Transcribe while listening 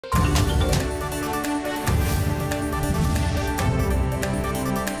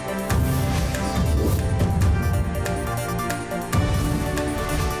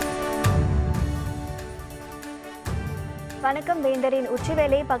வணக்கம். வேந்தரின்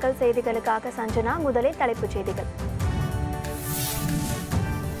உச்சிவேளை பகல் செய்திகளுக்காக சஞ்சனா. முதலில் தலைப்புச் செய்திகள்.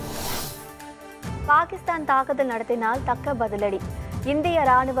 பாகிஸ்தான் தாக்குதல் நடத்தினால் தக்க பதிலடி. இந்திய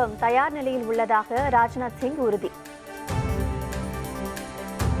ராணுவம் தயார் நிலையில் உள்ளதாக ராஜ்நாத் சிங் உறுதி.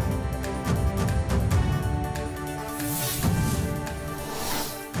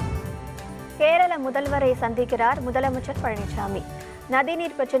 கேரள முதல்வரை சந்திக்கிறார் முதலமைச்சர் பழனிசாமி.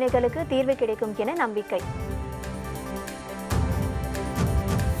 நதிநீர் பிரச்சினைகளுக்கு தீர்வு கிடைக்கும் என நம்பிக்கை.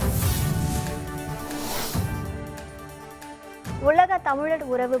 உலக தமிழர்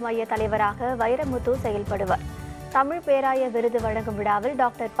உறவு மைய தலைவராக வைரமுத்து செயல்படுவார். தமிழ் பேராய விருது வழங்கும் விழாவில்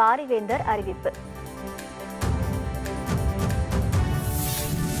டாக்டர் பாரிவேந்தர் அறிவிப்பு.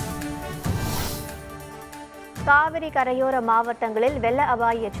 காவிரி கரையோர மாவட்டங்களில் வெள்ள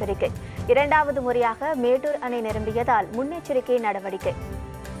அபாய எச்சரிக்கை. இரண்டாவது முறையாக மேட்டூர் அணை நிரம்பியதால் முன்னெச்சரிக்கை நடவடிக்கை.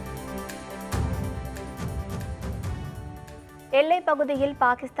 எல்லைப் பகுதியில்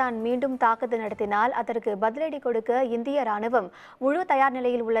பாகிஸ்தான் மீண்டும் தாக்குதல் நடத்தினால் அதற்கு பதிலடி கொடுக்க இந்திய ராணுவம் முழு தயார்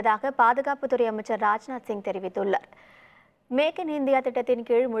நிலையில் உள்ளதாக பாதுகாப்புத்துறை அமைச்சர் ராஜ்நாத் சிங் தெரிவித்துள்ளார். மேக் இன் இந்தியா திட்டத்தின்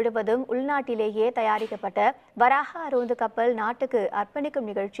கீழ் முழுவதும் உள்நாட்டிலேயே தயாரிக்கப்பட்ட வராஹா ரோந்து கப்பல் நாட்டுக்கு அர்ப்பணிக்கும்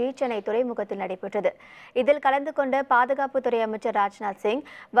நிகழ்ச்சி சென்னை துறைமுகத்தில் நடைபெற்றது. இதில் கலந்து கொண்ட பாதுகாப்புத்துறை அமைச்சர் ராஜ்நாத் சிங்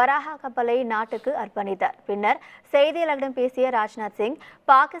வராஹா கப்பலை நாட்டுக்கு அர்ப்பணித்தார். பின்னர் செய்தியாளர்களிடம் பேசிய ராஜ்நாத் சிங்,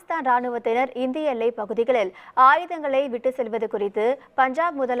 பாகிஸ்தான் ராணுவத்தினர் இந்திய எல்லை பகுதிகளில் ஆயுதங்களை விட்டு செல்வது குறித்து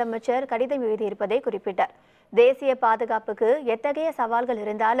பஞ்சாப் முதலமைச்சர் கடிதம் எழுதியிருப்பதை குறிப்பிட்டார். தேசிய பாதுகாப்புக்கு எத்தகைய சவால்கள்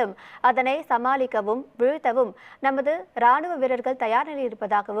இருந்தாலும் அதனை சமாளிக்கவும் வீழ்த்தவும் நமது ராணுவ வீரர்கள் தயார் நிலையில்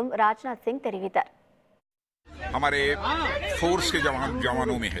இருப்பதாகவும் ராஜ்நாத் சிங் தெரிவித்தார். हमारे फोर्स के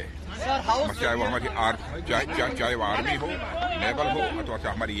जवानों में है, चाहे वो हमारी चाहे वो आर्मी हो, नेवल हो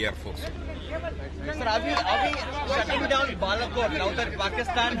अथवा हमारी एयर फोर्स हो. Sir, are we shutting down Balakot now that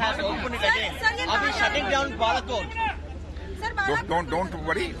Pakistan has opened it again? Are we shutting down Balakot? Don't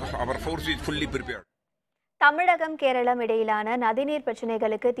worry, our force is fully prepared. Tamilagam Keralam இடையிலான நதிநீர்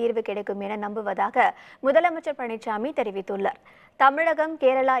பிரச்சினைகளுக்கு தீர்வு கிடைக்கும் என நம்புவதாக முதலமைச்சர் பழனிசாமி தெரிவித்துள்ளார். தமிழகம்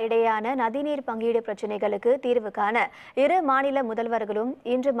கேரளா இடையேயான நதிநீர் பங்கீடு பிரச்சினைகளுக்கு தீர்வு காண இரு மாநில முதல்வர்களும்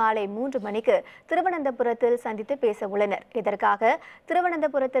இன்று மாலை 3 மணிக்கு திருவனந்தபுரத்தில் சந்தித்து பேச உள்ளனர். இதற்காக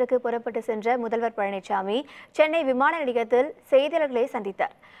திருவனந்தபுரத்திற்கு புறப்பட்டு சென்ற முதல்வர் பழனிசாமி சென்னை விமான நிலையத்தில் செய்தியாளர்களை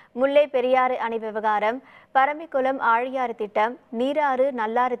சந்தித்தார். முல்லை பெரியாறு அணை விவகாரம், பரம்பிக்குளம் ஆழியாறு திட்டம், நீராறு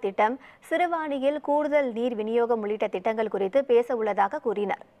நல்லாறு திட்டம், சிறுவாணியில் கூடுதல் நீர் விநியோகம் உள்ளிட்ட திட்டங்கள் குறித்து பேச உள்ளதாக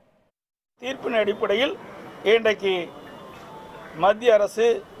கூறினார். தீர்ப்பின் அடிப்படையில் இன்றைக்கு மத்திய அரசு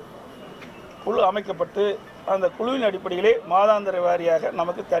குழு அமைக்கப்பட்டு அந்த குழுவின் அடிப்படையிலே மாதாந்திர வாரியாக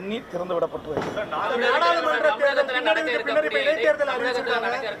நமக்கு தண்ணீர் திறந்து விடப்பட்டு வருகிறது.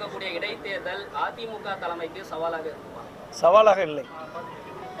 சவாலாக இல்லை.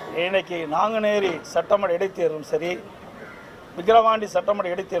 இன்னைக்கு நாங்குநேரி சட்டமன்ற இடைத்தேர்தலும் சரி, விக்கிரவாண்டி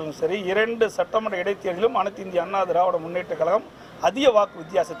சட்டமன்ற இடைத்தேர்தலும் சரி, 2 சட்டமன்ற இடைத்தேர்தலும் அனைத்து இந்திய அண்ணா திராவிட முன்னேற்ற கழகம் அதிக வாக்கு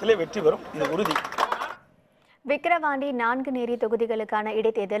வித்தியாசத்திலே வெற்றி பெறும், இது உறுதி. விக்கிரவாண்டி நான்குநேரி தொகுதிகளுக்கான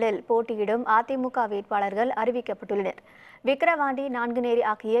இடைத்தேர்தலில் போட்டியிடும் அதிமுக வேட்பாளர்கள் அறிவிக்கப்பட்டுள்ளனர். விக்கிரவாண்டி நான்குநேரி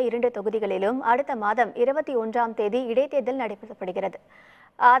ஆகிய 2 தொகுதிகளிலும் அடுத்த மாதம் 21ஆம் தேதி இடைத்தேர்தல் நடைபெறப்படுகிறது.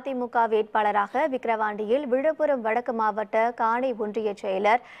 அதிமுக வேட்பாளராக விக்கிரவாண்டியில் விழுப்புரம் வடக்கு மாவட்ட காணை ஒன்றிய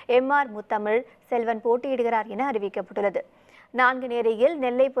செயலர் MR முத்தமிழ் செல்வன் போட்டியிடுகிறார் என அறிவிக்கப்பட்டுள்ளது. நான்குநேரியில்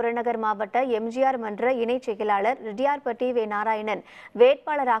நெல்லை புறநகர் மாவட்ட MGR மன்ற இணைச் செயலாளர் ரெட்டியார்பட்டி வே. நாராயணன்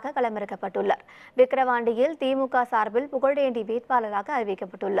வேட்பாளராக களமிறக்கப்பட்டுள்ளார். விக்கிரவாண்டியில் திமுக சார்பில் புகழேந்தி வேட்பாளராக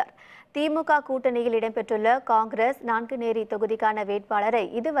அறிவிக்கப்பட்டுள்ளார். திமுக கூட்டணியில் இடம்பெற்றுள்ள காங்கிரஸ் நான்குநேரி தொகுதிக்கான வேட்பாளரை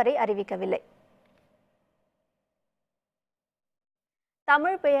இதுவரை அறிவிக்கவில்லை.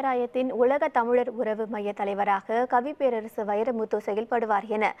 தமிழ் பேராயத்தின் உலக தமிழர் உறவு மைய தலைவராக கவிப்பேரரசு வைரமுத்து செயல்படுவார்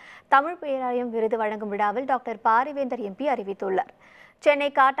என தமிழ் பேராயம் விருது வழங்கும் விழாவில் டாக்டர் பாரிவேந்தர் MP அறிவித்துள்ளார். சென்னை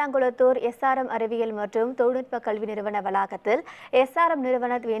காட்டாங்குளத்தூர் SRM அறிவியல் மற்றும் தொழில்நுட்ப கல்வி நிறுவன வளாகத்தில் SRM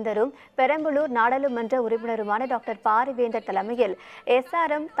நிறுவன வேந்தரும் பெரம்பலூர் நாடாளுமன்ற உறுப்பினருமான டாக்டர் பாரிவேந்தர் தலைமையில்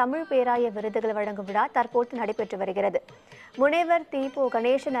SRM தமிழ் பேராய விருதுகள் வழங்கும் விழா தற்போது நடைபெற்று வருகிறது. முனைவர் தி.பொ.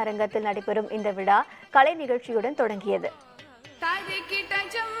 கணேசன் அரங்கத்தில் நடைபெறும் இந்த விழா கலை நிகழ்ச்சியுடன் தொடங்கியது.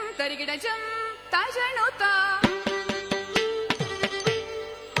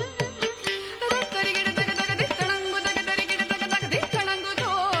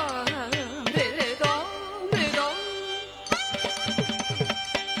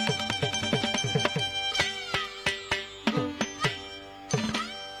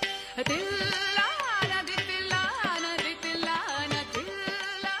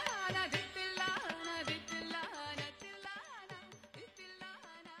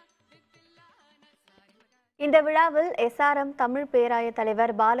 இந்த விழாவில் எஸ்ஆர்எம் தமிழ் பேராய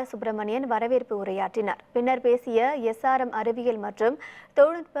தலைவர் பாலசுப்ரமணியன் வரவேற்பு உரையாற்றினார். பின்னர் பேசிய எஸ்ஆர்எம் அறிவியல் மற்றும்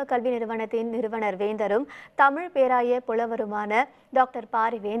தொழில்நுட்ப கல்வி நிறுவனத்தின் நிறுவனர் வேந்தரும் தமிழ் பேராய புலவருமான டாக்டர்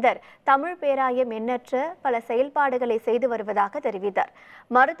பாரிவேந்தர் தமிழ் பேராயம் எண்ணற்ற பல செயல்பாடுகளை செய்து வருவதாக தெரிவித்தார்.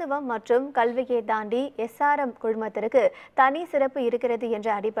 மருத்துவம் மற்றும் கல்வியை தாண்டி எஸ்ஆர்எம் குழுமத்திற்கு தனி சிறப்பு இருக்கிறது என்ற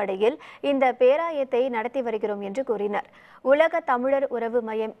அடிப்படையில் இந்த பேராயத்தை நடத்தி வருகிறோம் என்று கூறினார். உலக தமிழர் உறவு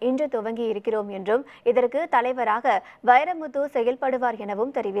மையம் இன்று துவங்கி இருக்கிறோம் என்றும் இதற்கு தலைவராக வைரமுத்து செயல்படுவார்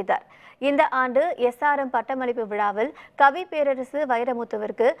எனவும் தெரிவித்தார். இந்த ஆண்டு எஸ்ஆர்எம் பட்டமளிப்பு விழாவில் கவி பேரரசு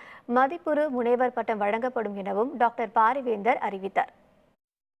வைரமுத்துவிற்கு மதிப்புறு முனைவர் பட்டம் வழங்கப்படும் எனவும் டாக்டர் பாரிவேந்தர் அறிவித்தார்.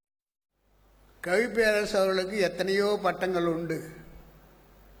 கவி பேரரசு அவர்களுக்கு எத்தனையோ பட்டங்கள் உண்டு.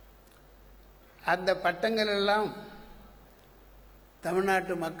 அந்த பட்டங்கள் எல்லாம்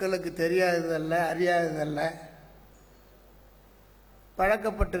தமிழ்நாட்டு மக்களுக்கு தெரியாததல்ல, அறியாததல்ல,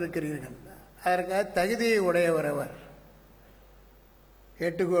 பழக்கப்பட்டிருக்கிறீர்கள். அதற்காக தகுதியை உடையவர் அவர்.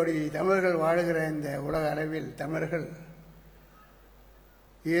 8 கோடி தமிழர்கள் வாழுகிற இந்த உலக அளவில் தமிழர்கள்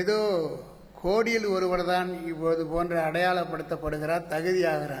ஏதோ கோடியில் ஒருவர் தான் இப்போது போன்ற அடையாளப்படுத்தப்படுகிறார்,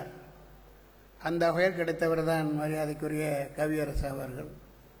 தகுதியாகிறார். அந்த வகையில் கிடைத்தவர் தான் மரியாதைக்குரிய கவியரசு அவர்கள்.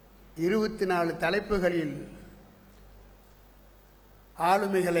 24 தலைப்புகளில்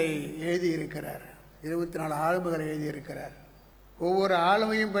ஆளுமைகளை எழுதியிருக்கிறார். 24 ஆளுமைகளை எழுதியிருக்கிறார். ஒவ்வொரு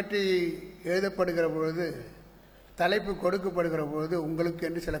ஆளுமையும் பற்றி எழுதப்படுகிற பொழுது, தலைப்பு கொடுக்கப்படுகிற பொழுது உங்களுக்கு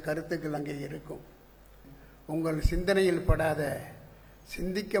என்று சில கருத்துக்கள் அங்கே இருக்கும். உங்கள் சிந்தனையில் படாத,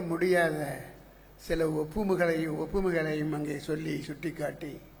 சிந்திக்க முடியாத சில ஒப்புமைகளையும் அங்கே சொல்லி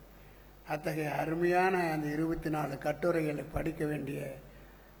சுட்டிக்காட்டி, அத்தகைய அருமையான அந்த 24 கட்டுரைகளை படிக்க வேண்டிய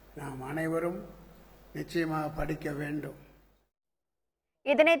நாம் அனைவரும் நிச்சயமாக படிக்க வேண்டும்.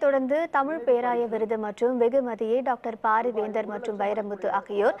 இதனைத் தொடர்ந்து தமிழ் பேராய விருது மற்றும் வெகுமதியை டாக்டர் பாரிவேந்தர் மற்றும் வைரமுத்து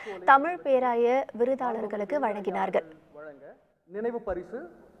ஆகியோர் தமிழ் பேராய விருதாளர்களுக்கு வழங்கினார்கள். நினைவு பரிசு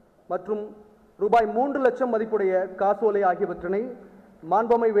மற்றும் ரூபாய் 3 லட்சம் மதிப்புடைய காசோலை ஆகியவற்றினை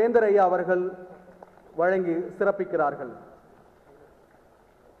மாண்புமை வேந்தர் ஐயா அவர்கள் வழங்கி சிறப்பிக்கிறார்கள்.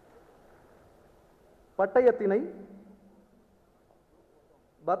 பட்டயத்தினை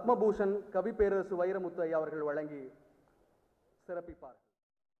பத்மபூஷன் கவி பேரரசு வைரமுத்து ஐயா அவர்கள் வழங்கி சிறப்பிப்பார்.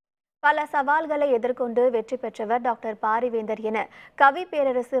 பல சவால்களை எதிர்கொண்டு வெற்றி பெற்றவர் டாக்டர் பாரிவேந்தர் என கவி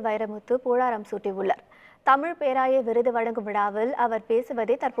பேரரசு வைரமுத்து புகழாரம் சூட்டியுள்ளார். தமிழ் பேராய விருது வழங்கும் விழாவில் அவர்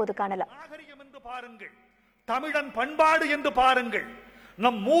பேசுவதை தற்போது காணலாம். நாகரிகம் என்று பாருங்கள், தமிழன் பண்பாடு என்று பாருங்கள்,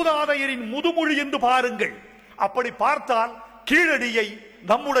 நம் மூதாதையரின் முதுமொழி என்று பாருங்கள். அப்படி பார்த்தால் கீழடியை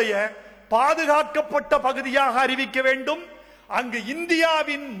நம்முடைய பாதுகாக்கப்பட்ட பகுதியாக அறிவிக்க வேண்டும். அங்கு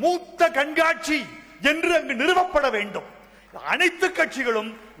இந்தியாவின் மூத்த கண்காட்சி என்று அங்கு நிறுவப்பட வேண்டும். அனைத்து கட்சிகளும்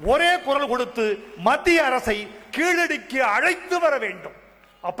ஒரே குரல் கொடுத்து மத்திய அரசை கீழடிக்கு அழைத்து வர வேண்டும்.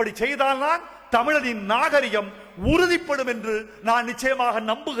 அப்படி செய்தால்தான் தமிழரின் நாகரிகம் உறுதிப்படும் என்று நான் நிச்சயமாக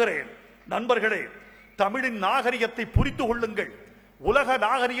நம்புகிறேன். நண்பர்களே, தமிழின் நாகரிகத்தை புரிந்து கொள்ளுங்கள், உலக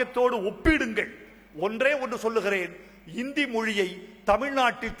நாகரிகத்தோடு ஒப்பிடுங்கள். ஒன்றே ஒன்று சொல்லுகிறேன், இந்தி மொழியை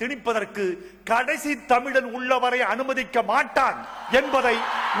தமிழ்நாட்டில் திணிப்பதற்கு கடைசி தமிழன் உள்ளவரை அனுமதிக்க மாட்டான் என்பதை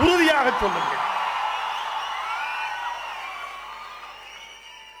உறுதியாக சொல்லுங்கள்.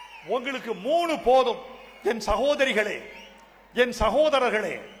 உங்களுக்கு 3 போதும். என் சகோதரிகளே, என்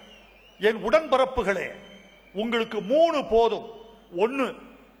சகோதரர்களே, என் உடன்பிறப்புகளே, உங்களுக்கு 3 போதும். 1,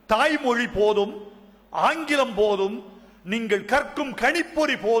 தாய்மொழி போதும், ஆங்கிலம் போதும், நீங்கள் கற்கும்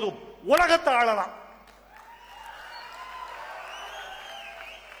கணிப்பொறி போதும், உலகத்தை ஆளலாம்.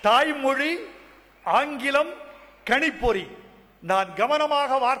 தாய்மொழி, ஆங்கிலம், கணிப்பொறி. நான்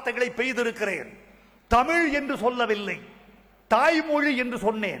கவனமாக வார்த்தைகளை பெய்திருக்கிறேன். தமிழ் என்று சொல்லவில்லை, தாய்மொழி என்று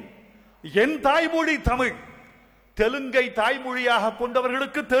சொன்னேன். என் தாய்மொழி தமிழ். தெலுங்கை தாய்மொழியாக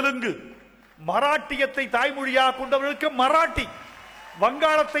கொண்டவர்களுக்கு தெலுங்கு, மராட்டியத்தை தாய்மொழியாக கொண்டவர்களுக்கு மராட்டி,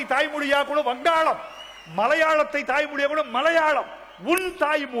 வங்காளத்தை தாய்மொழியாக கூட வங்காளம், மலையாளத்தை தாய்மொழியாக கூட மலையாளம். உன்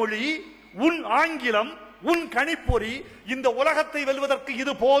தாய்மொழி, உன் ஆங்கிலம், உன் கணிப்பொறி இந்த உலகத்தை வெல்வதற்கு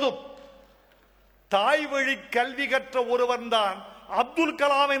இது போதும். தாய்வழி கல்வி கற்ற ஒருவன் தான் அப்துல்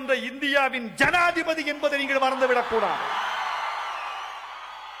கலாம் என்ற இந்தியாவின் ஜனாதிபதி என்பதை நீங்கள் மறந்துவிடக் கூடாது.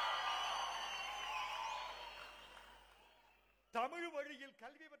 தமிழ் வழியில்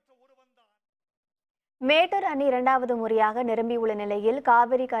கல்வி பெற்ற ஒருவன் தான். மேட்டூர் அணை 2வது முறையாக நிரம்பியுள்ள நிலையில்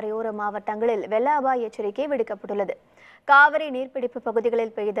காவிரி கரையோர மாவட்டங்களில் வெள்ள அபாய எச்சரிக்கை விடுக்கப்பட்டுள்ளது. காவிரி நீர்பிடிப்பு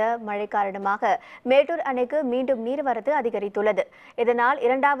பகுதிகளில் பெய்த மழை காரணமாக மேட்டூர் அணைக்கு மீண்டும் நீர்வரத்து அதிகரித்துள்ளது. இதனால்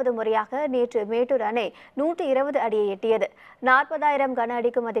இரண்டாவது முறையாக நேற்று மேட்டூர் அணை 120 அடியை எட்டியது. 40,000 கன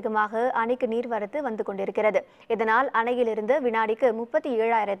அடிக்கும் அதிகமாக அணைக்கு நீர்வரத்து வந்து கொண்டிருக்கிறது. இதனால் அணையிலிருந்து வினாடிக்கு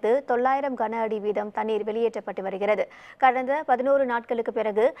 37,900 கன அடி வீதம் தண்ணீர் வெளியேற்றப்பட்டு வருகிறது. கடந்த 11 நாட்களுக்கு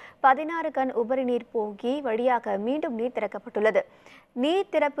பிறகு 16 கன் உபரி நீர் போக்கி வழியாக மீண்டும் நீர் திறக்கப்பட்டுள்ளது.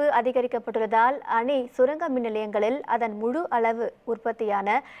 நீர் திறப்பு அதிகரிக்கப்பட்டுள்ளதால் அணை சுரங்க மின் நிலையங்களில் அதன் முழு அளவு உற்பத்தியான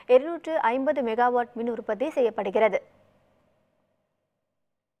 250 மெகாவாட் மின் உற்பத்தி செய்யப்படுகிறது.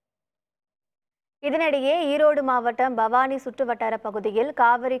 இதனிடையே ஈரோடு மாவட்டம் பவானி சுற்றுவட்டார பகுதியில்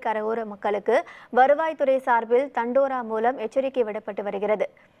காவிரி கரையோர மக்களுக்கு வருவாய்த்துறை சார்பில் தண்டோரா மூலம் எச்சரிக்கை விடப்பட்டு வருகிறது.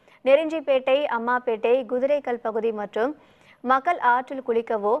 நெருஞ்சிப்பேட்டை, அம்மாப்பேட்டை, குதிரைக்கல் பகுதி மற்றும் மக்கள் ஆற்றில்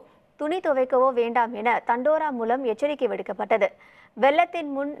குளிக்கவோ துணி துவைக்கவோ வேண்டாம் என தண்டோரா மூலம் எச்சரிக்கை விடுக்கப்பட்டது.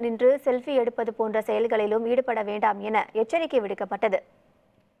 வெள்ளத்தின் முன் நின்று செல்ஃபி எடுப்பது போன்ற செயல்களிலும் ஈடுபட வேண்டாம் என எச்சரிக்கை விடுக்கப்பட்டது.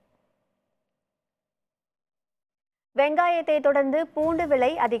 வெங்காயத்தை தொடர்ந்து பூண்டு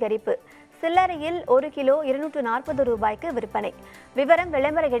விலை அதிகரிப்பு. சில்லறையில் 1 கிலோ 240 ரூபாய்க்கு விற்பனை. விவரம்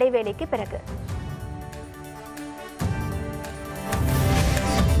விளம்பர இடைவேளைக்கு பிறகு.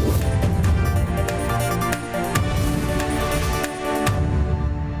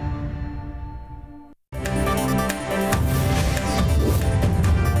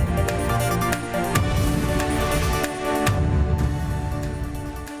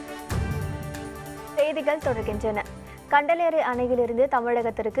 செய்திகள் தொடர்கின்றன. கண்டலேறு அணையிலிருந்து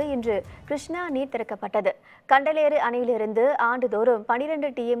தமிழகத்திற்கு இன்று கிருஷ்ணா நீர் திறக்கப்பட்டது. கண்டலேறு அணையிலிருந்து ஆண்டுதோறும் 12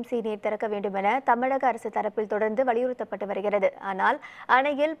 TMC நீர் திறக்க வேண்டும் என தமிழக அரசு தரப்பில் தொடர்ந்து வலியுறுத்தப்பட்டு வருகிறது. ஆனால்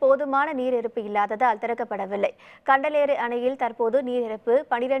அணையில் போதுமான நீர் இருப்பு இல்லாததால் திறக்கப்படவில்லை. கண்டலேறு அணையில் தற்போது நீர் இருப்பு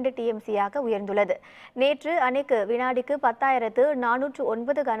 12 TMC-யாக உயர்ந்துள்ளது. நேற்று அணைக்கு வினாடிக்கு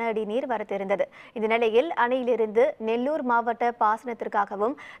 10,409 கன அடி நீர் வரத்திருந்தது. இந்த நிலையில் அணையிலிருந்து நெல்லூர் மாவட்ட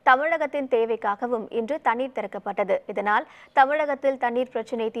பாசனத்திற்காகவும் தமிழகத்தின் தேவைக்காகவும் இன்று தண்ணீர் திறக்கப்பட்டது. இதனால் தமிழகத்தில் தண்ணீர்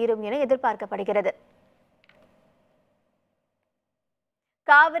பிரச்சினை தீரும் என எதிர்பார்க்கப்படுகிறது.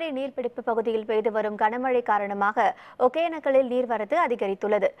 காவிரி நீர்பிடிப்பு பகுதியில் பெய்து வரும் கனமழை காரணமாக ஒகேனக்கலில் நீர்வரத்து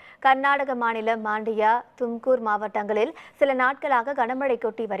அதிகரித்துள்ளது. கர்நாடக மாநிலம் மாண்டியா, தும்கூர் மாவட்டங்களில் சில நாட்களாக கனமழை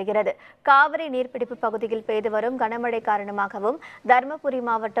கொட்டி வருகிறது. காவிரி நீர்பிடிப்பு பகுதியில் பெய்து வரும் கனமழை காரணமாகவும் தருமபுரி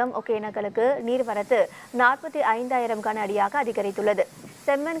மாவட்டம் ஒகேனக்கலுக்கு நீர்வரத்து 45,000 கன அடியாக அதிகரித்துள்ளது.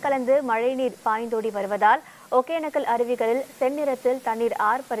 செம்மண் கலந்து மழைநீர் பாய்ந்தோடி வருவதால் ஒகேனக்கல் அருவிகளில் செந்நிறத்தில் தண்ணீர்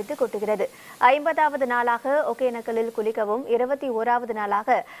ஆர்ப்பரித்து கொட்டுகிறது. 50வது நாளாக ஒகேனக்கலில் குளிக்கவும் 21வது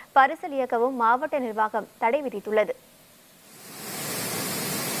நாளாக பரிசல் இயக்கவும் மாவட்ட நிர்வாகம் தடை விதித்துள்ளது.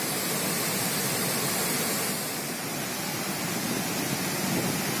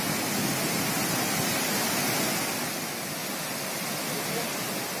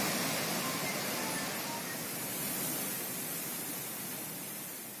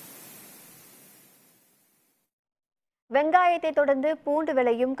 வெங்காயத்தை தொடர்ந்து பூண்டு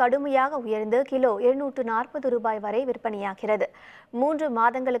விலையும் கடுமையாக உயர்ந்து கிலோ 240 ரூபாய் வரை விற்பனையாகிறது. 3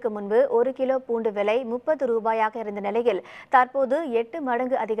 மாதங்களுக்கு முன்பு 1 கிலோ பூண்டு விலை 30 ரூபாயாக இருந்த நிலையில் தற்போது 8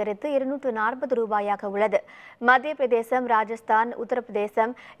 மடங்கு அதிகரித்து 240 ரூபாயாக உள்ளது. மத்திய பிரதேசம், ராஜஸ்தான்,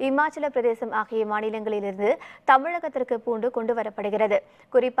 உத்தரப்பிரதேசம், இமாச்சல பிரதேசம் ஆகிய மாநிலங்களிலிருந்து தமிழகத்திற்கு பூண்டு கொண்டு வரப்படுகிறது.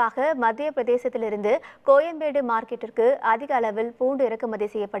 குறிப்பாக மத்திய பிரதேசத்திலிருந்து கோயம்பேடு மார்க்கெட்டிற்கு அதிக அளவில் பூண்டு இறக்குமதி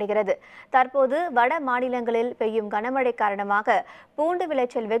செய்யப்படுகிறது. தற்போது வட மாநிலங்களில் பெய்யும் கனமழை காரணமாக பூண்டு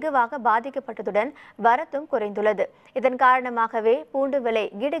விளைச்சல் வெகுவாக பாதிக்கப்பட்டதுடன் வரத்தும் குறைந்துள்ளது. இதன் காரணமாகவே பூண்டு விலை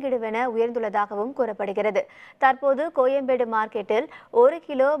கிடுகிடுவென உயர்ந்துள்ளதாகவும் கூறப்படுகிறது. தற்போது கோயம்பேடு மார்க்கெட்டில் 1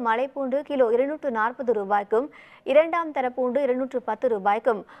 கிலோ மலைப்பூண்டு கிலோ 240 ரூபாய்க்கும், 2ஆம் தர பூண்டு 210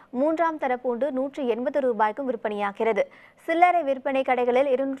 ரூபாய்க்கும், 3ஆம் தர பூண்டு 180 ரூபாய்க்கும் விற்பனையாகிறது. சில்லறை விற்பனை கடைகளில்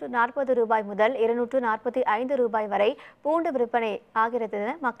 240 ரூபாய் முதல் 245 ரூபாய் வரை பூண்டு விற்பனை ஆகிறது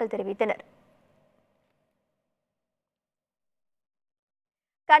என மக்கள் தெரிவித்தனர்.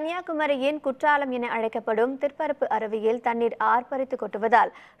 கன்னியாகுமரியின் குற்றாலம் என அழைக்கப்படும் திற்பரப்பு அருவியில் தண்ணீர் ஆர்ப்பரித்து கொட்டுவதால்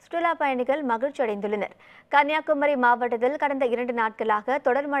சுற்றுலா பயணிகள் மகிழ்ச்சி அடைந்துள்ளனர். கன்னியாகுமரி மாவட்டத்தில் கடந்த 2 நாட்களாக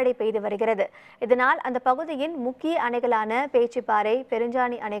தொடர் மழை பெய்து வருகிறது. இதனால் அந்த பகுதியின் முக்கிய அணைகளான பேச்சிப்பாறை,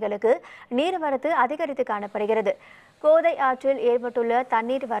 பெருஞ்சாணி அணைகளுக்கு நீர்வரத்து அதிகரித்து காணப்படுகிறது. கோதை ஆற்றில் ஏற்பட்டுள்ள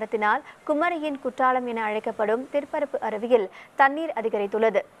தண்ணீர் வரத்தினால் குமரியின் குற்றாலம் என அழைக்கப்படும் திற்பரப்பு அருவியில் தண்ணீர்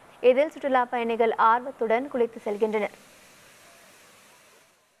அதிகரித்துள்ளது. இதில் சுற்றுலா பயணிகள் ஆர்வத்துடன் குளித்து செல்கின்றனர்.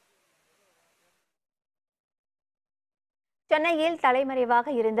 சென்னையில் தலைமறைவாக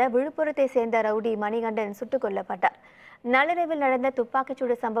இருந்த விழுப்புரத்தை சேர்ந்த ரவுடி மணிகண்டன் சுட்டுக் கொல்லப்பட்டார். நள்ளிரவில் நடந்த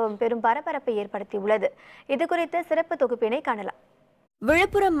துப்பாக்கிச்சூடு சம்பவம் பெரும் பரபரப்பை ஏற்படுத்தியுள்ளது. இதுகுறித்த சிறப்பு தொகுப்பினை காணலாம்.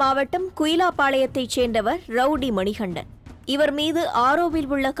 விழுப்புரம் மாவட்டம் குயிலாப்பாளையத்தைச் சேர்ந்தவர் ரவுடி மணிகண்டன். இவர் மீது ஆரோவில்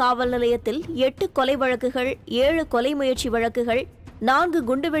உள்ள காவல் நிலையத்தில் 8 கொலை வழக்குகள், 7 கொலை முயற்சி வழக்குகள், 4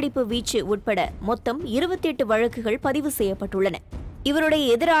 குண்டுவெடிப்பு வீச்சு உட்பட மொத்தம் 28 வழக்குகள் பதிவு செய்யப்பட்டுள்ளன. இவருடைய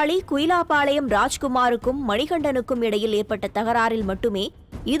எதிராளி குயிலாப்பாளையம் ராஜ்குமாருக்கும் மணிகண்டனுக்கும் இடையில் ஏற்பட்ட தகராறில் மட்டுமே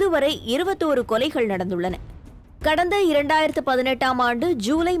இதுவரை 21 கொலைகள் நடந்துள்ளன. கடந்த 2018ஆம் ஆண்டு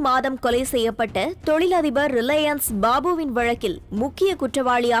ஜூலை மாதம் கொலை செய்யப்பட்ட தொழிலதிபர் ரிலையன்ஸ் பாபுவின் வழக்கில் முக்கிய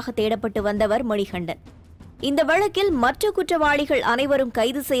குற்றவாளியாக தேடப்பட்டு வந்தவர் மணிகண்டன். இந்த வழக்கில் மற்ற குற்றவாளிகள் அனைவரும்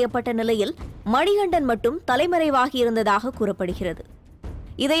கைது செய்யப்பட்ட நிலையில் மணிகண்டன் மட்டும் தலைமறைவாகியிருந்ததாக கூறப்படுகிறது.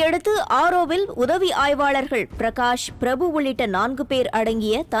 இதையடுத்து ஆரோவில் உதவி ஆய்வாளர்கள் பிரகாஷ், பிரபு உள்ளிட்ட 4 பேர்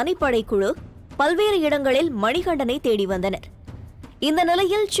அடங்கிய தனிப்படை குழு பல்வேறு இடங்களில் மணிகண்டனை தேடி வந்தனர். இந்த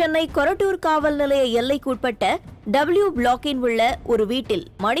நிலையில் சென்னை கொரட்டூர் காவல் நிலைய எல்லைக்குட்பட்ட W பிளாக்கில் உள்ள ஒரு வீட்டில்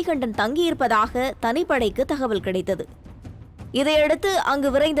மணிகண்டன் தங்கியிருப்பதாக தனிப்படைக்கு தகவல் கிடைத்தது. இதையடுத்து அங்கு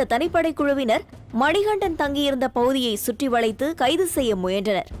விரைந்த தனிப்படை குழுவினர் மணிகண்டன் தங்கியிருந்த பகுதியை சுற்றி வளைத்து கைது செய்ய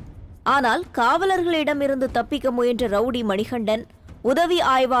முயன்றனர். ஆனால் காவலர்களிடமிருந்து தப்பிக்க முயன்ற ரவுடி மணிகண்டன் உதவி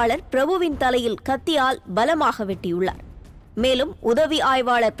ஆய்வாளர் பிரபுவின் தலையில் கத்தியால் பலமாக வெட்டியுள்ளார். மேலும் உதவி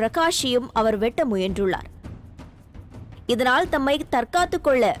ஆய்வாளர் பிரகாஷையும் அவர் வெட்ட முயன்றுள்ளார். இதனால் தம்மை தற்காத்துக்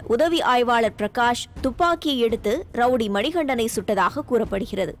கொள்ள உதவி ஆய்வாளர் பிரகாஷ் துப்பாக்கியை எடுத்து ரவுடி மணிகண்டனை சுட்டதாக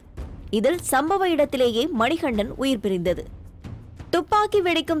கூறப்படுகிறது. இதில் சம்பவ இடத்திலேயே மணிகண்டன் உயிர் பிரிந்தது. துப்பாக்கி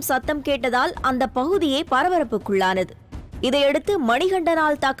வெடிக்கும் சத்தம் கேட்டதால் அந்த பகுதியே பரபரப்புக்குள்ளானது. இதையடுத்து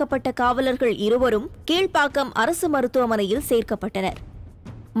மணிகண்டனால் தாக்கப்பட்ட காவலர்கள் இருவரும் கீழ்ப்பாக்கம் அரசு மருத்துவமனையில் சேர்க்கப்பட்டனர்.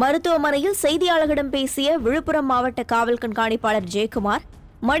 மருத்துவமனையில் செய்தியாளர்களிடம் பேசிய விழுப்புரம் மாவட்ட காவல் கண்காணிப்பாளர் ஜெயக்குமார்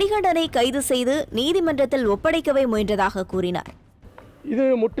மணிகண்டனை கைது செய்து நீதிமன்றத்தில் ஒப்படைக்கவே முயன்றதாக கூறினார். இது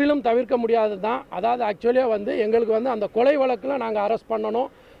முற்றிலும் தவிர்க்க முடியாதது தான். அதாவது ஆக்சுவலியாக எங்களுக்கு அந்த கொலை வழக்கில் நாங்கள் அரெஸ்ட் பண்ணணும்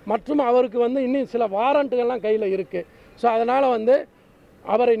மற்றும் அவருக்கு இன்னும் சில வாரண்ட்டுகள்லாம் கையில் இருக்குது. ஸோ அதனால்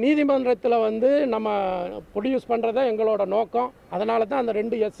அவரை நீதிமன்றத்தில் நம்ம ப்ரொடியூஸ் பண்ணுறதே எங்களோட நோக்கம். அதனால தான் அந்த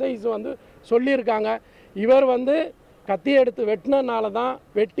 2 SIs சொல்லியிருக்காங்க. இவர் கத்தியை எடுத்து வெட்டினதுனால தான்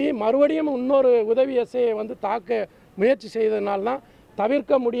வெட்டி மறுபடியும் இன்னொரு உதவி SIயை தாக்க முயற்சி செய்ததுனால தான்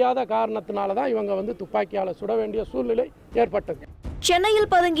தவிர்க்க முடியாத காரணத்தினால தான் இவங்க துப்பாக்கியால் சுட வேண்டிய சூழ்நிலை ஏற்பட்டது.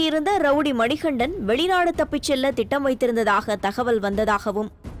 சென்னையில் பதுங்கியிருந்த ரவுடி மணிகண்டன் வெளிநாடு தப்பிச் செல்ல திட்டம் வைத்திருந்ததாக தகவல்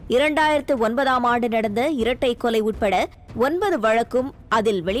வந்ததாகவும் 2009ஆம் ஆண்டு நடந்த இரட்டை கொலை உட்பட 9 வழக்கும்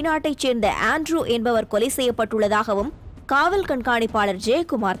அதில் வெளிநாட்டைச் சேர்ந்த ஆண்ட்ரூ என்பவர் கொலை செய்யப்பட்டுள்ளதாகவும் காவல் கண்காணிப்பாளர்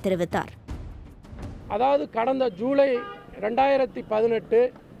ஜெயக்குமார் தெரிவித்தார். அதாவது கடந்த ஜூலை 2018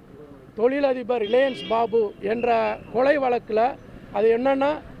 தொழிலதிபர் ரிலையன்ஸ் பாபு என்ற கொலை வழக்கில் அது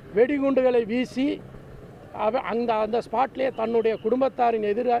என்னன்னா வெடிகுண்டுகளை வீசி அந்த ஸ்பாட்லேயே தன்னுடைய குடும்பத்தாரின்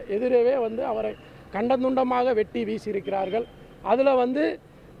எதிரவே அவரை கண்டந்துண்டமாக வெட்டி வீசியிருக்கிறார்கள். அதில்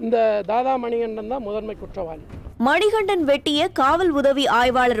இந்த தாதா மணிகண்டன் தான் முதன்மை குற்றவாளி. மணிகண்டன் வெட்டிய காவல் உதவி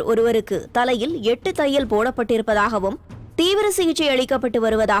ஆய்வாளர் ஒருவருக்கு தலையில் 8 தையல் போடப்பட்டிருப்பதாகவும் தீவிர சிகிச்சை அளிக்கப்பட்டு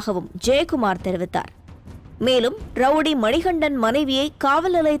வருவதாகவும் ஜெயக்குமார் தெரிவித்தார். மேலும் ரவுடி மணிகண்டன் மனைவியை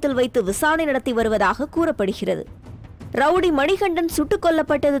காவல் நிலையத்தில் வைத்து விசாரணை நடத்தி வருவதாக கூறப்படுகிறது. ரவுடி மணிகண்டன் சுட்டுக்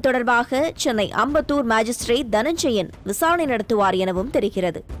கொல்லப்பட்டது தொடர்பாக சென்னை அம்பத்தூர் மாஜிஸ்ட்ரேட் தனஞ்சயன் விசாரணை நடத்துவார் எனவும்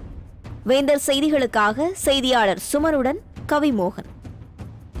தெரிகிறது. வேந்தர் செய்திகளுக்காக செய்தியாளர் சுமனுடன் கவிமோகன்.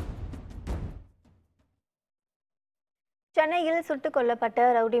 சென்னையில் சுட்டுக் கொல்லப்பட்ட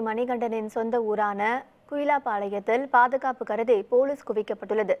ரவுடி மணிகண்டனின் சொந்த ஊரான குயிலாப்பாளையத்தில் பாதுகாப்பு கருதி போலீஸ்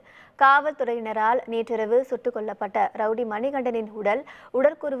குவிக்கப்பட்டுள்ளது. காவல்துறையினரால் நேற்றிரவு சுட்டுக் கொல்லப்பட்ட ரவுடி மணிகண்டனின்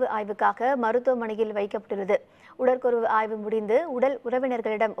உடற்கூறு ஆய்வுக்காக மருத்துவமனையில் வைக்கப்பட்டுள்ளது. உடற்கூறு ஆய்வு முடிந்து உடல்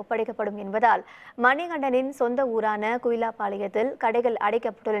உறவினர்களிடம் ஒப்படைக்கப்படும் என்பதால் மணிகண்டனின் சொந்த ஊரான குயிலாப்பாளையத்தில் கடைகள்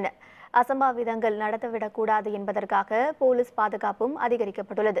அடைக்கப்பட்டுள்ளன. அசம்பாவிதங்கள் நடந்துவிடக்கூடாது என்பதற்காக போலீஸ் பாதுகாப்பும்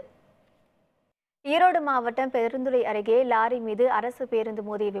அதிகரிக்கப்பட்டுள்ளது. ஈரோடு மாவட்டம் பெருந்துறை அருகே லாரி மீது அரசு பேருந்து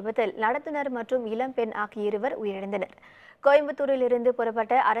மோதிய விபத்தில் நடத்துனர் மற்றும் இளம்பெண் ஆகிய இருவர் உயிரிழந்தனர். கோயம்புத்தூரில் இருந்து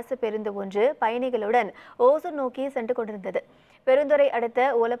புறப்பட்ட அரசு பேருந்து ஒன்று பயணிகளுடன் ஓசூர் நோக்கி சென்று கொண்டிருந்தது. பெருந்துறை அடுத்த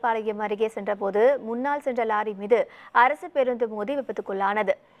ஓலப்பாளையம் அருகே சென்றபோது முன்னால் சென்ற லாரி மீது அரசு பேருந்து மோதி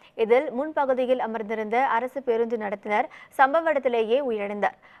விபத்துக்குள்ளானது. இதில் முன்பகுதியில் அமர்ந்திருந்த அரசு பேருந்து நடத்துனர் சம்பவ இடத்திலேயே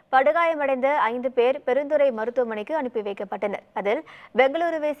உயிரிழந்தார். படுகாயமடைந்த 5 பேர் பெருந்துறை மருத்துவமனைக்கு அனுப்பி வைக்கப்பட்டனர். அதில்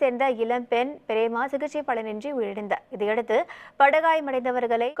பெங்களூருவை சேர்ந்த இளம்பெண் பிரேமா சிகிச்சை பலனின்றி உயிரிழந்தார். இதையடுத்து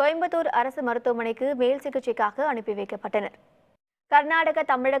படுகாயமடைந்தவர்களை கோயம்புத்தூர் அரசு மருத்துவமனைக்கு மேல் சிகிச்சைக்காக அனுப்பி வைக்கப்பட்டனர். கர்நாடக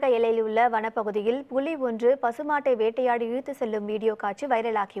தமிழக எல்லையில் உள்ள வனப்பகுதியில் புலி ஒன்று பசுமாட்டை வேட்டையாடி இழுத்து செல்லும் வீடியோ காட்சி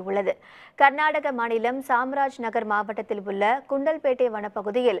வைரலாகியுள்ளது. கர்நாடக மாநிலம் சாம்ராஜ் நகர் மாவட்டத்தில் உள்ள குண்டல்பேட்டை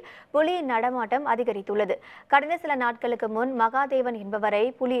வனப்பகுதியில் புலியின் நடமாட்டம் அதிகரித்துள்ளது. கடந்த சில நாட்களுக்கு முன் மகாதேவன் என்பவரை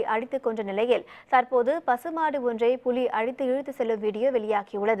புலி அடித்துக் கொன்ற நிலையில் தற்போது பசுமாடு ஒன்றை புலி அடித்து இழுத்து செல்லும் வீடியோ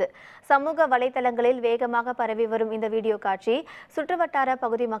வெளியாகியுள்ளது. சமூக வலைதளங்களில் வேகமாக பரவி வரும் இந்த வீடியோ காட்சி சுற்றுவட்டார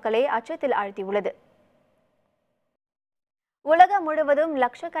பகுதி மக்களை அச்சத்தில் ஆழ்த்தியுள்ளது. உலகம் முழுவதும்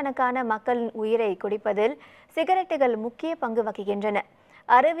லட்சக்கணக்கான மக்களின் உயிரை குடிப்பதில் சிகரெட்டுகள் முக்கிய பங்கு வகிக்கின்றன.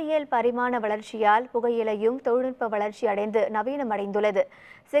 அறிவியல் பரிமாண வளர்ச்சியால் புகையிலையும் தொழில்நுட்ப வளர்ச்சி அடைந்து நவீனமடைந்துள்ளது.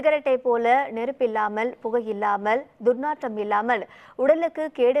 சிகரெட்டை போல நெருப்பில்லாமல், புகையில்லாமல், துர்நாற்றம் இல்லாமல் உடலுக்கு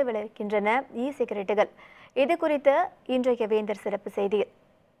கேடு விளைவிக்கின்றன இ சிகரெட்டுகள். இது குறித்து இன்றைய வேந்தர் சிறப்பு செய்தி.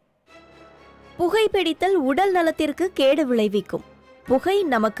 புகைப்பிடித்தல் உடல் நலத்திற்கு கேடு விளைவிக்கும், புகை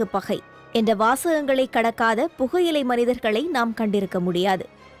நமக்கு பகை என்ற வாசகங்களை கடக்காத புகையிலை மனிதர்களை நாம் கண்டிருக்க முடியாது.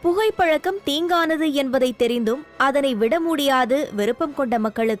 புகைப்பழக்கம் தீங்கானது என்பதை தெரிந்தும் அதனை விட முடியாது விருப்பம் கொண்ட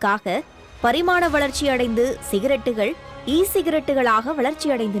மக்களுக்காக பரிமாண வளர்ச்சி அடைந்து சிகரெட்டுகள் இ சிகரெட்டுகளாக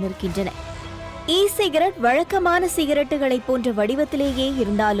வளர்ச்சியடைந்து நிற்கின்றன. இ சிகரெட் வழக்கமான சிகரெட்டுகளை போன்ற வடிவத்திலேயே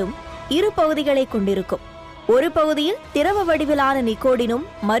இருந்தாலும் இரு பகுதிகளை கொண்டிருக்கும். ஒரு பகுதியில் திரவ வடிவிலான நிக்கோடினும்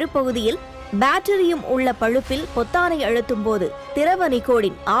மறுபகுதியில் பேட்டரியும் உள்ள பழுப்பில் பொத்தானை அழுத்தும் போது திரவ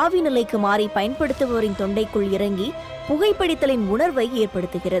நிக்கோடின் ஆவி நிலைக்கு மாறி பயன்படுத்துபவரின் தொண்டைக்குள் இறங்கி புகைப்பிடித்தலின் உணர்வை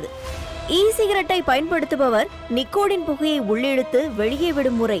ஏற்படுத்துகிறது. இ சிகரெட்டை பயன்படுத்துபவர் நிக்கோடின் புகையை உள்ளிழுத்து வெளியே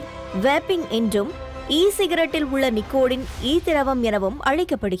விடும் முறை வேப்பிங் என்றும், இ சிகரெட்டில் உள்ள நிக்கோடின் ஈ திரவம் எனவும்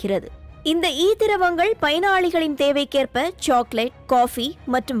அழைக்கப்படுகிறது. இந்த ஈ திரவங்கள் பயனாளிகளின் தேவைக்கேற்ப சாக்லேட், காஃபி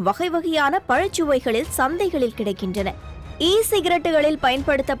மற்றும் வகை வகையான பழச்சுவைகளில் சந்தைகளில் கிடைக்கின்றன. இ சிகரெட்டுகளில்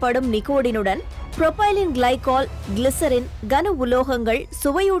பயன்படுத்தப்படும் நிக்கோடினுடன் புரோபைலின் கிளைகால், கிளிசரின், கன உலோகங்கள்,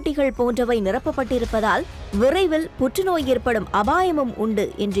 சுவையூட்டிகள் போன்றவை நிரப்பப்பட்டிருப்பதால் விரைவில் புற்றுநோய் ஏற்படும் அபாயமும் உண்டு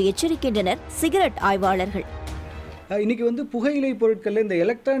என்று எச்சரிக்கின்றனர் சிகரெட் ஆய்வாளர்கள். இன்றைக்கி வந்து புகையிலை பொருட்களில் இந்த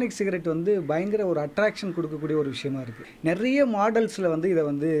எலக்ட்ரானிக் சிகரெட் வந்து பயங்கர ஒரு அட்ராக்ஷன் கொடுக்கக்கூடிய ஒரு விஷயமா இருக்குது. நிறைய மாடல்ஸில் வந்து இதை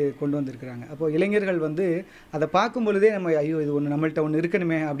வந்து கொண்டு வந்திருக்கிறாங்க. அப்போது இளைஞர்கள் வந்து அதை பார்க்கும் பொழுதே நம்ம ஐயோ இது ஒன்று நம்மள்கிட்ட ஒன்று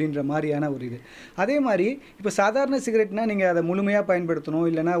இருக்கணுமே அப்படின்ற மாதிரியான ஒரு இது. அதே மாதிரி இப்போ சாதாரண சிகரெட்னால் நீங்கள் அதை முழுமையாக பயன்படுத்தணும்,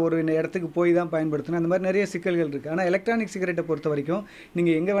 இல்லைனா ஒரு இடத்துக்கு போய் தான் பயன்படுத்தணும், அந்த மாதிரி நிறைய சிக்கல்கள் இருக்குது. ஆனால் எலக்ட்ரானிக் சிகரெட்டை பொறுத்த வரைக்கும்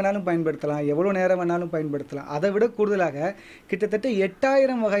நீங்கள் எங்கே வேணாலும் பயன்படுத்தலாம், எவ்வளோ நேரம் வேணாலும் பயன்படுத்தலாம். அதை விட கூடுதலாக கிட்டத்தட்ட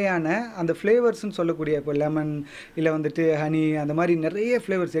 8000 வகையான அந்த ஃப்ளேவர்ஸ்ன்னு சொல்லக்கூடிய இப்போ லெமன் இல்லை வந்துட்டு ஹனி, அந்த மாதிரி நிறைய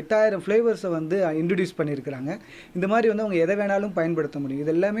ஃப்ளேவர்ஸ் 8000 ஃப்ளேவர்ஸை வந்து இன்ட்ரடியூஸ் பண்ணியிருக்கிறாங்க. இந்த மாதிரி வந்து அவங்க எதை வேணாலும் பயன்படுத்த முடியும்.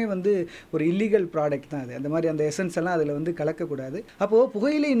 இது எல்லாமே வந்து ஒரு இல்லீகல் ப்ராடக்ட் தான். அது அந்த மாதிரி அந்த எசன்ஸ் எல்லாம் அதில் வந்து கலக்கக்கூடாது. அப்போது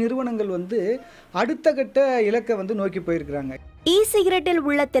புகையிலை நிறுவனங்கள் வந்து அடுத்த கட்ட இலக்கை வந்து நோக்கி போயிருக்கிறாங்க. இ சிகரெட்டில்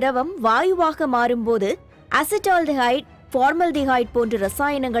உள்ள திரவம் வாயுவாக மாறும்போது அசிட்டால்டிஹைட், ஃபார்மல்டிஹைட் போன்ற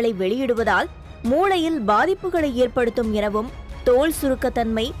ரசாயனங்களை வெளியிடுவதால் மூளையில் பாதிப்புகளை ஏற்படுத்தும் எனவும், தோல்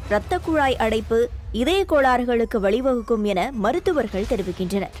சுருக்கத்தன்மை, இரத்த குழாய் அடைப்பு, இதய கோளாறுகளுக்கு வழிவகுக்கும் என மருத்துவர்கள்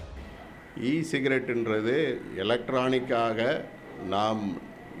தெரிவிக்கின்றனர். இ சிகரெட்டுன்றது எலக்ட்ரானிக்காக நாம்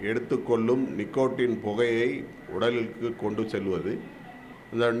எடுத்துக்கொள்ளும் நிக்கோட்டின் புகையை உடலுக்கு கொண்டு செல்வது.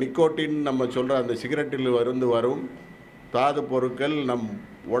 இந்த நிக்கோட்டின் நம்ம சொல்கிற அந்த சிகரெட்டில் வரும் தாது பொருட்கள் நம்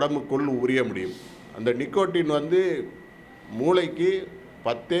உடம்புக்குள் உரிய முடியும். அந்த நிக்கோட்டின் வந்து மூளைக்கு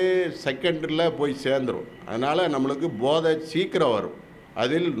 10 செகண்டில் போய் சேர்ந்துடும். அதனால் நம்மளுக்கு போதை சீக்கிரம் வரும்.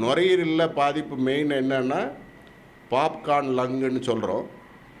 அதில் நுரையீரலில் பாதிப்பு மெயின் என்னென்னா பாப்கார்ன் லங்குன்னு சொல்கிறோம்.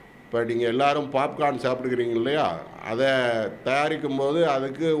 இப்போ நீங்கள் எல்லோரும் பாப்கார்ன் சாப்பிடுக்கிறீங்க இல்லையா, அதை தயாரிக்கும் போது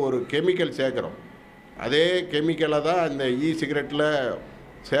அதுக்கு ஒரு கெமிக்கல் சேர்க்குறோம். அதே கெமிக்கலை தான் இந்த இ சிகரெட்டில்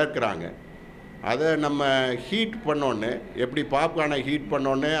சேர்க்குறாங்க. அதை நம்ம ஹீட் பண்ணோன்னே, எப்படி பாப்கார்னை ஹீட்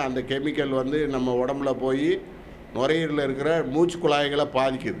பண்ணோன்னே அந்த கெமிக்கல் வந்து நம்ம உடம்புல போய் நுரையீரலில் இருக்கிற மூச்சு குழாய்களை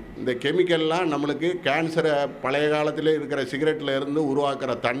பாதிக்குது. இந்த கெமிக்கல்லாம் நம்மளுக்கு கேன்சரை பழைய காலத்தில் இருக்கிற சிகரெட்டில் இருந்து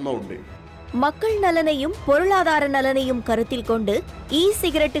உருவாக்குற தன்மை உண்டு. மக்கள் நலனையும் பொருளாதார நலனையும் கருத்தில் கொண்டு இ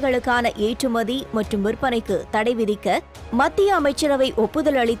சிகரெட்டுகளுக்கான ஏற்றுமதி மற்றும் விற்பனைக்கு தடை விதிக்க மத்திய அமைச்சரவை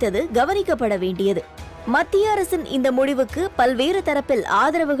ஒப்புதல் அளித்தது கவனிக்கப்பட வேண்டியது. மத்திய அரசின் இந்த முடிவுக்கு பல்வேறு தரப்பில்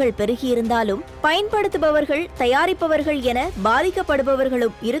ஆதரவுகள் பெருகியிருந்தாலும் பயன்படுத்துபவர்கள், தயாரிப்பவர்கள் என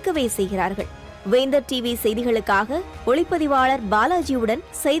பாதிக்கப்படுபவர்களும் இருக்கவே செய்கிறார்கள். வேந்தர் டிவி செய்திகளுக்காக ஒளிப்பதிவாளர் பாலாஜியுடன்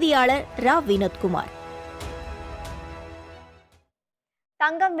செய்தியாளர் ரா வினோத்குமார்.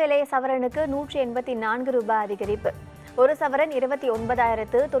 தங்கம் விலை சவரனுக்கு 184 ரூபாய் அதிகரிப்பு. ஒரு சவரன்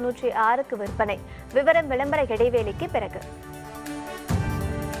 29,096க்கு விற்பனை. விவரம் விளம்பர இடைவேளைக்கு பிறகு.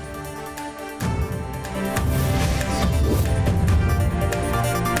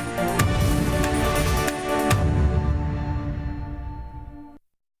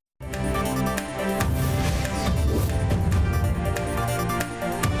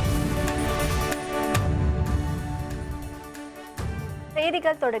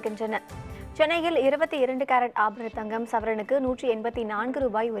 செய்திகள் தொடர்கின்றன. சென்னையில் 22 கேரட் ஆபரண தங்கம் சவரனுக்கு 184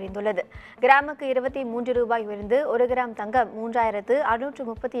 ரூபாய் உயர்ந்துள்ளது. கிராமுக்கு 23 ரூபாய் உயர்ந்து 1 கிராம் தங்கம்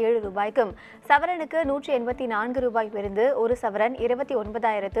 3637 ரூபாய்க்கும், சவரனுக்கு 184 ரூபாய் உயர்ந்து 1 சவரன்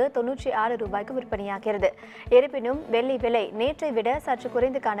 29096 ரூபாய்க்கும் விற்பனையாகிறது. இருப்பினும் வெள்ளி விலை நேற்றை விட சற்று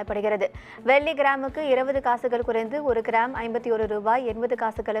குறைந்து காணப்படுகிறது. வெள்ளி கிராமுக்கு 20 காசுகள் குறைந்து 1 கிராம் 51 ரூபாய் 80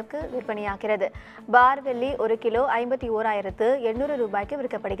 காசுகளுக்கு விற்பனையாகிறது. பார் வெள்ளி 1 கிலோ 51,800 ரூபாய்க்கு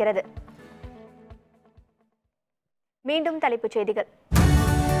விற்கப்படுகிறது. மீண்டும் தலைப்புச் செய்திகள்.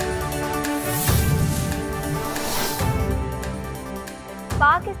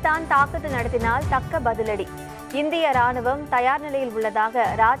 பாகிஸ்தான் தாக்குதல் நடத்தினால் தக்க பதிலடி. இந்திய ராணுவம் தயார் நிலையில் உள்ளதாக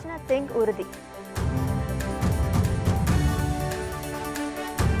ராஜ்நாத் சிங் உறுதி.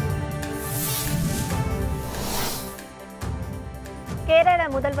 கேரள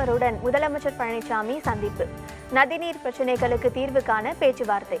முதல்வருடன் முதலமைச்சர் பழனிசாமி சந்திப்பு. நதிநீர் பிரச்சினைகளுக்கு தீர்வு காண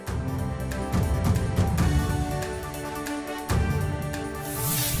பேச்சுவார்த்தை.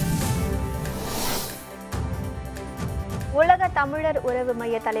 உலக தமிழர் உறவு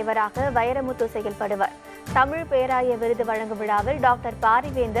மைய தலைவராக வைரமுத்து செயல்படுவார். தமிழ் பேராய விருது வழங்கும் விழாவில் டாக்டர்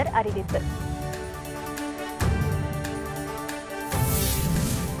பாரிவேந்தர் அறிவிப்பு.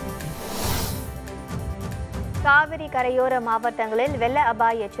 காவிரி கரையோர மாவட்டங்களில் வெள்ள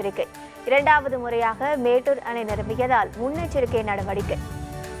அபாய எச்சரிக்கை. 2வது முறையாக மேட்டூர் அணை நிரம்பியதால் முன்னெச்சரிக்கை நடவடிக்கை.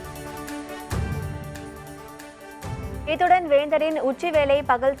 இத்துடன் வேந்தரின் உச்சிவேளை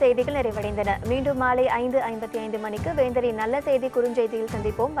பகல் செய்திகள் நிறைவடைந்தன. மீண்டும் மாலை 5:55 மணிக்கு வேந்தரின் நல்ல செய்தி குறுஞ்செய்தியில்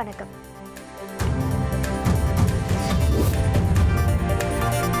சந்திப்போம். வணக்கம்.